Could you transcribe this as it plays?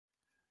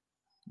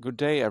Good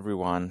day,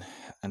 everyone,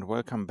 and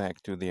welcome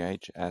back to the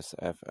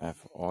HSFF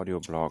audio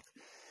blog.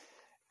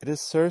 It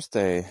is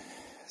Thursday,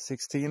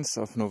 16th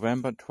of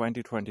November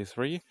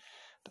 2023.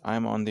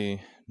 I'm on the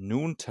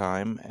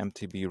noontime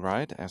MTB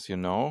ride. As you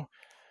know,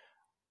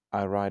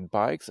 I ride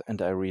bikes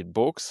and I read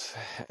books.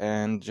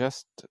 And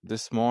just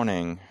this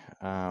morning,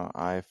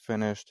 I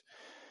finished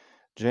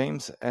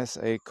James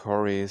S.A.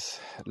 Corey's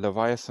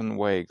Leviathan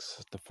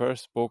Wakes, the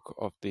first book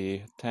of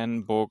the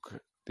 10-book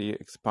The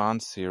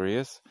Expanse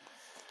series,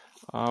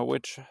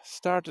 which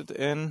started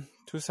in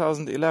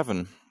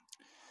 2011.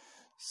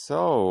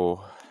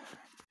 So,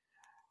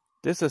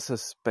 this is a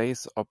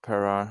space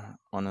opera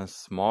on a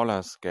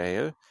smaller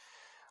scale.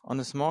 On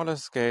a smaller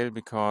scale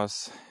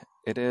because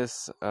it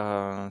is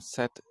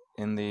set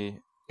in the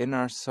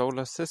inner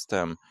solar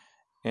system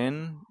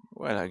in,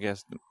 well, I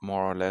guess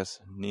more or less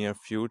near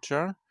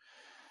future.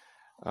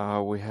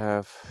 We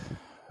have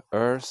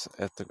Earth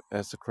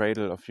as the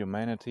cradle of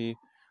humanity.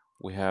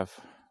 We have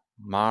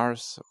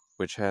Mars,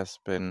 which has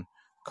been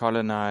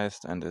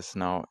colonized and is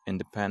now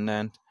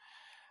independent,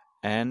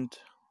 and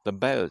the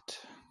belt.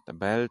 The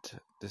belt,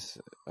 this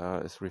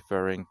is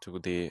referring to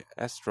the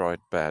asteroid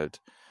belt,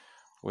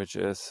 which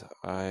is,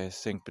 I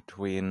think,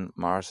 between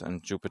Mars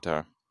and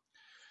Jupiter.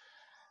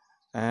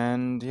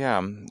 And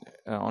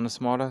on a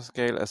smaller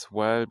scale as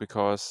well,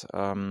 because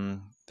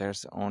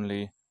there's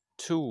only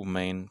two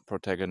main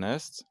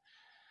protagonists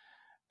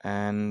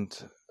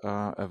and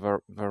a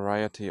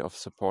variety of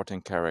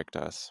supporting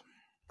characters.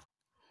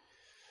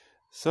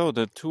 So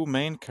the two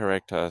main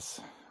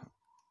characters,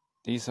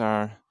 these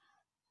are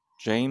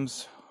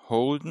James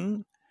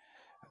Holden.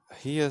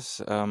 He is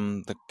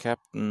the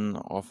captain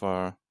of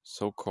a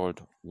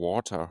so-called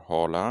water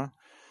hauler,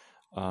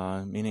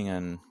 meaning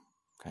an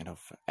kind of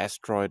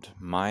asteroid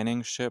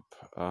mining ship,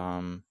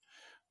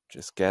 which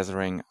is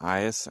gathering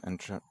ice and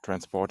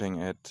transporting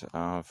it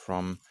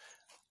from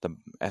the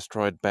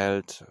asteroid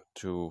belt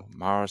to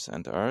Mars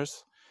and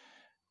Earth.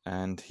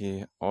 And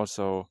he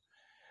also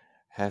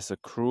has a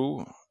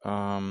crew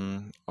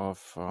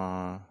of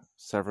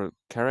several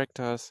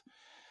characters.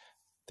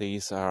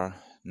 These are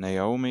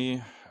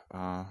Naomi,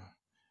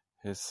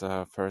 his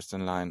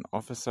first-in-line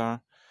officer,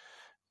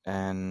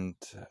 and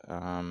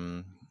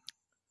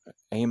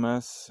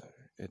Amos,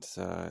 it's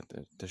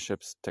the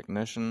ship's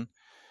technician,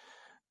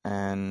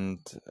 and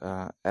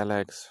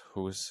Alex,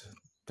 who's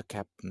the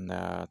captain,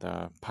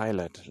 the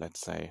pilot,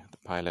 let's say, the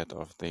pilot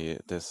of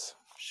this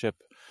ship,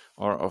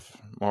 or of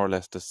more or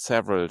less the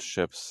several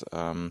ships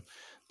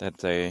that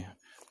they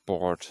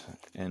board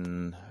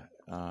in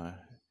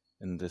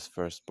this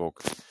first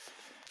book.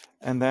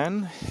 And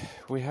then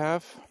we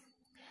have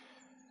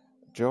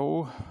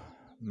Joe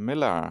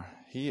Miller.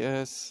 He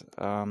is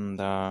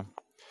a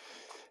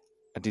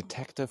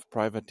detective,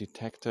 private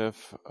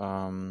detective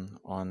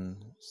on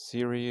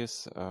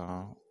Ceres,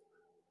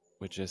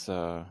 which is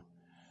a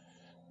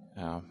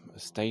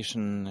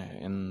station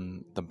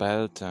in the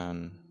belt,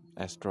 an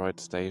asteroid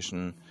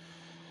station.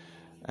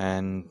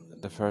 And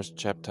the first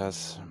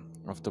chapters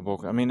of the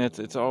book, I mean,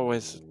 it's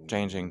always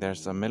changing.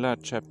 There's a Miller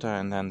chapter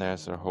and then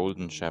there's a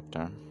Holden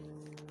chapter.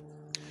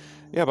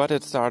 Yeah, but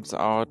it starts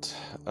out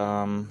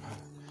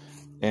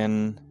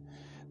in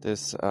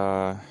this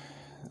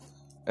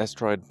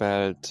asteroid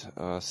belt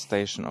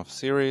station of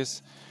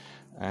Ceres,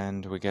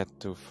 and we get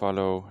to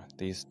follow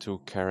these two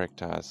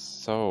characters.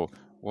 So,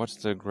 what's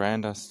the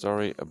grander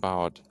story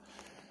about?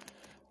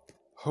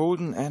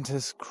 Holden and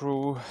his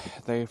crew,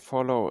 they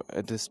follow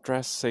a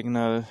distress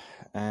signal,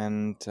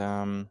 and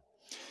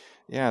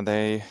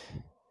they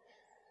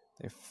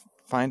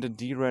find a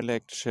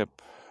derelict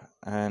ship,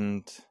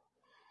 and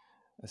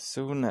as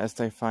soon as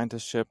they find the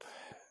ship,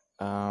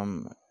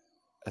 a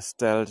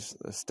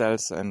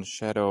stealth and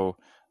shadow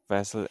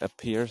vessel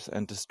appears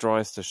and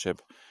destroys the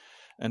ship,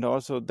 and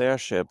also their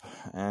ship,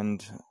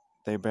 and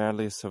they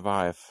barely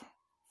survive,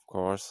 of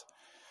course.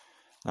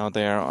 Now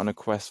they are on a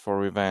quest for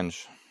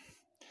revenge.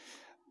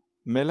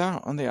 Miller,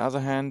 on the other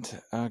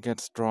hand,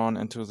 gets drawn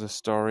into the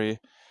story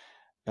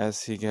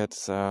as he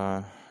gets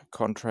a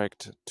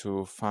contract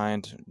to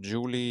find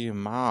Julie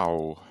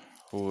Mao,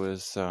 who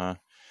is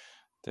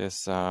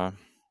this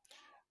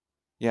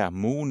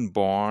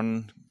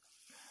moon-born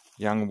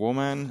young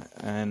woman,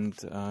 and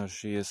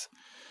she is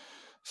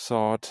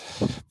sought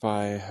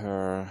by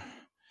her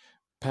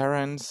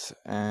parents,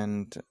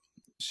 and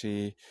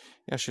she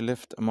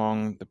lived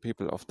among the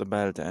people of the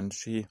belt, and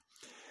she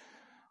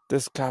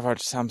discovered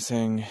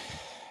something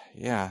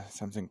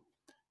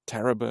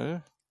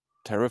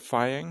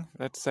terrifying,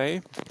 let's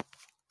say,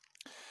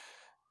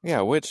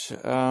 which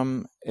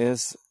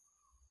is,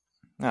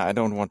 I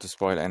don't want to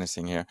spoil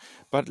anything here,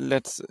 but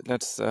let's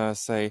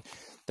say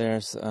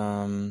there's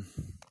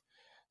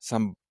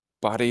some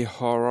body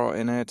horror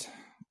in it,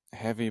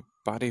 heavy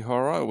body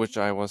horror, which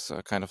I was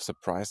kind of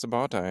surprised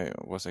about. I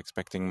was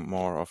expecting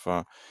more of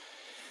a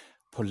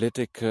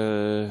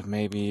political,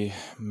 maybe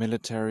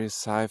military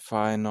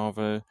sci-fi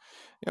novel.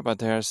 Yeah, but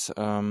there's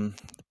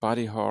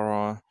body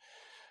horror.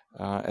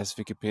 As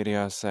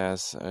Wikipedia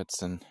says,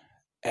 it's an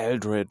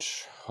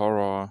eldritch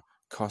horror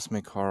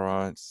cosmic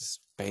horror. It's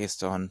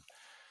based on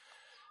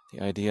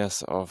the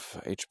ideas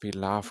of H.P.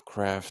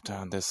 Lovecraft,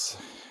 this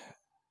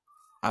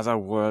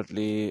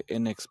otherworldly,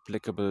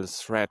 inexplicable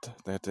threat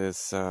that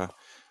is,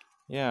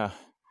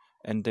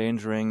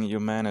 endangering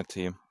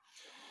humanity.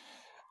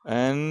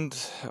 And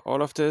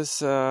all of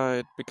this,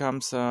 it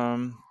becomes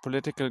a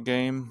political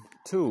game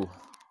too.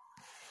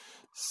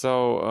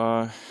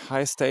 So,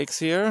 high stakes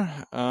here.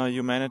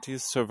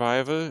 Humanity's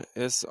survival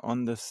is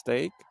on the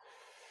stake.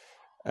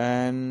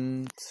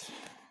 And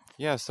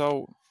yeah,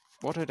 so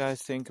what did I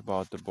think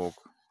about the book?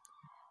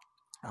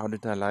 How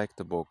did I like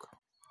the book?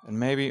 And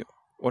maybe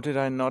what did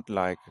I not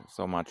like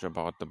so much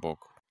about the book?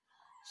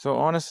 So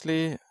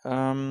honestly,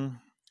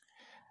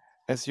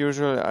 as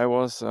usual, I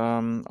was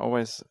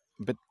always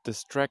a bit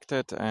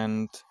distracted,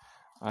 and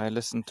I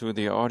listened to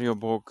the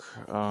audiobook.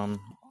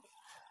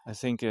 I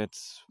think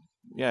it's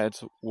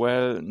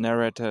well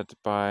narrated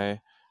by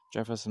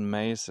Jefferson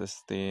Mays is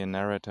the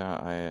narrator.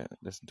 I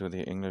listened to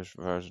the English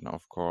version,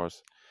 of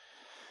course,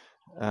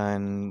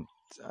 and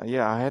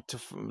I had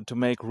to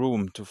make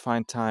room to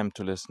find time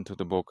to listen to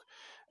the book.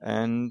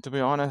 And to be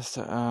honest,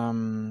 I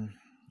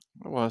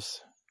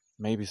was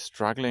maybe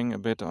struggling a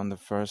bit on the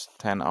first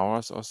 10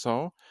 hours or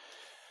so.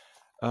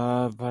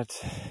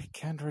 But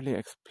can't really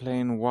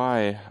explain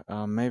why.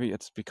 Maybe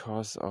it's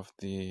because of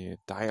the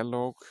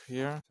dialogue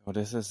here. So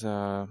this is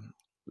a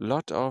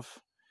lot of,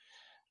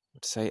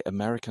 let's say,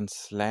 American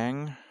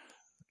slang,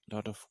 a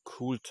lot of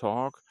cool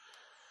talk,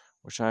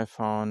 which I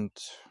found,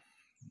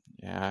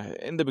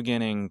 in the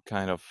beginning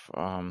kind of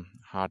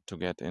hard to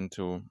get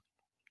into.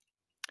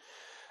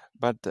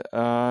 But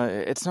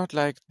it's not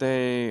like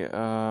they,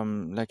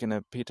 like in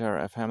a Peter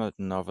F.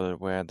 Hamilton novel,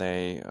 where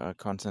they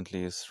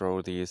constantly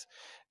throw these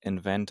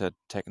invented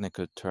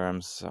technical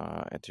terms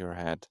at your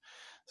head.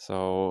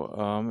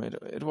 So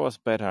it was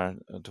better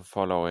to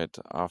follow it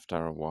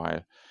after a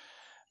while.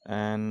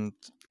 And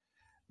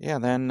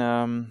then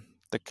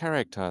the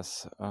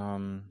characters.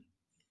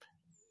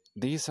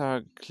 These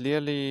are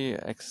clearly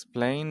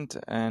explained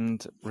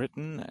and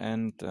written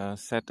and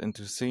set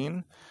into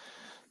scene.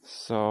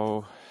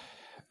 So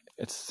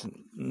it's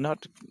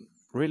not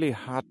really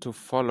hard to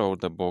follow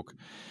the book,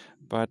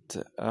 but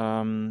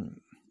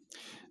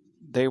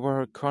they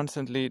were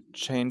constantly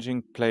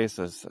changing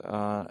places,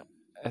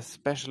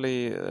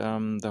 especially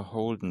the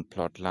Holden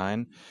plot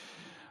line,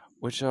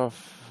 which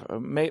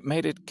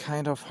made it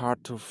kind of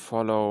hard to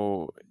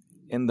follow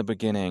in the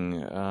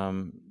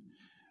beginning.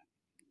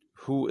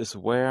 Who is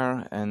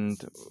where and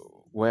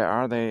where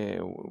are they?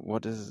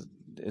 What is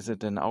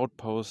it an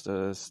outpost,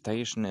 a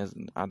station?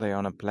 Are they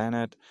on a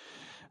planet?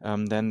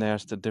 Then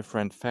there's the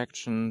different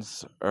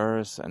factions,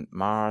 Earth and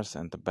Mars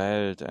and the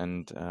Belt,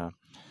 and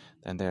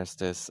then there's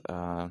this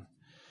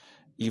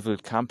evil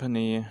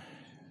company.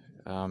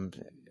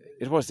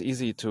 It was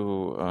easy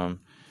to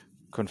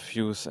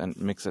confuse and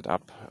mix it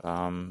up.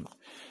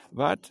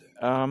 But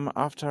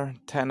after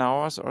 10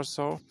 hours or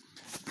so,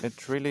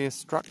 it really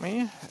struck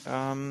me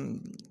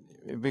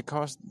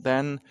because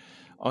then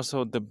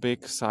also the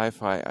big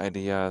sci-fi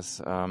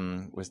ideas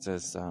with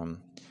this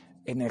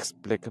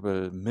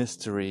inexplicable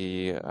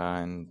mystery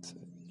and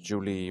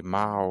Julie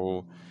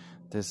Mao,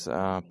 this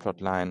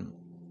plot line,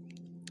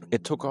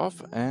 it took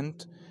off,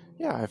 and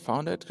I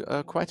found it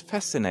quite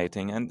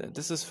fascinating. And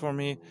this is for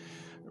me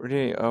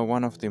really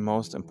one of the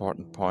most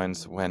important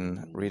points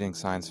when reading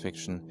science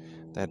fiction,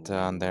 that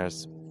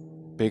there's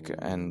big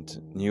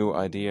and new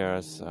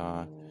ideas,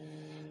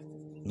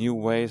 new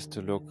ways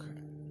to look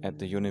at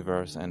the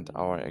universe and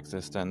our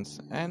existence.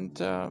 And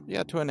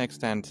to an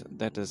extent,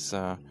 that is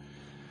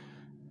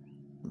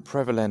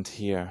prevalent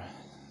here.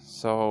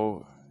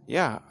 So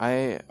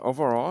I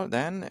overall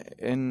then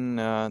in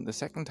the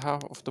second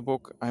half of the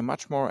book, I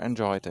much more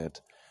enjoyed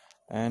it.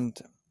 And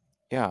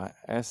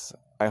as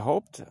I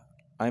hoped,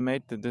 I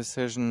made the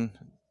decision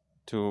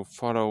to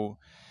follow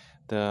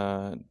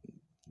the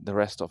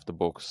rest of the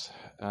books.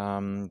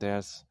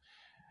 There's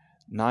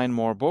 9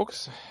 more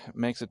books,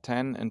 makes it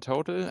 10 in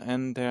total,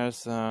 and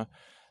there's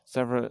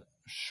several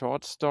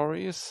short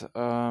stories.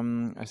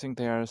 I think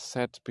they are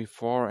set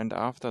before and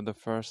after the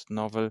first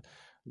novel,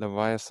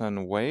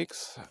 Leviathan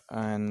Wakes,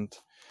 and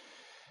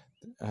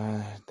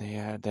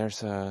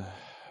there's a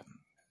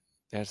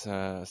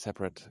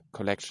separate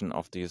collection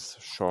of these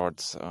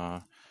shorts.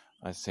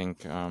 I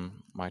think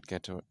might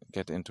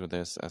get into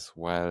this as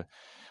well,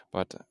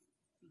 but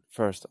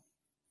first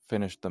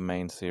finish the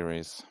main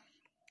series.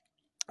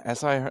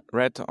 As I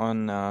read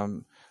on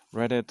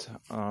Reddit,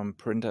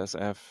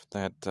 PrintSF,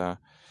 that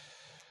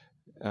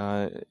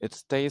it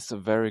stays a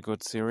very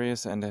good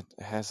series and it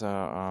has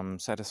a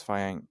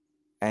satisfying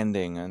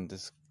ending, and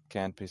this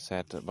can't be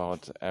said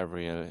about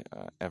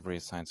every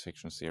science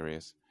fiction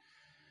series.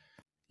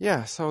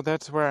 So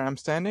that's where I'm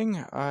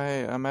standing.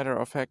 A matter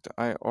of fact,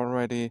 I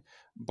already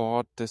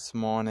bought this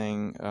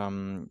morning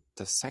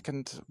the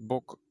second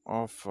book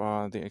of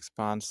the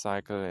Expanse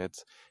cycle.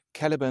 It's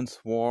Caliban's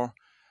War.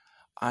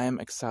 I am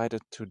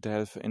excited to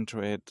delve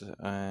into it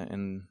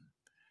in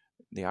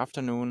the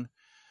afternoon.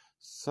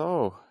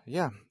 So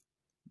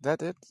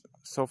that's it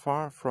so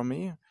far from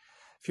me.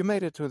 If you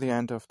made it to the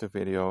end of the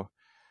video,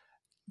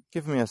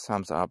 give me a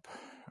thumbs up,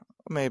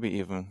 or maybe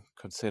even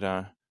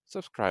consider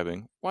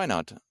subscribing. Why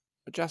not?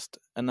 Just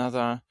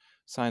another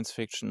science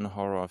fiction,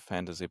 horror,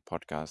 fantasy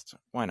podcast.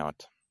 Why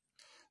not?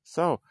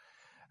 So,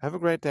 have a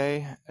great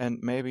day, and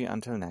maybe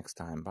until next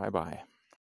time. Bye-bye.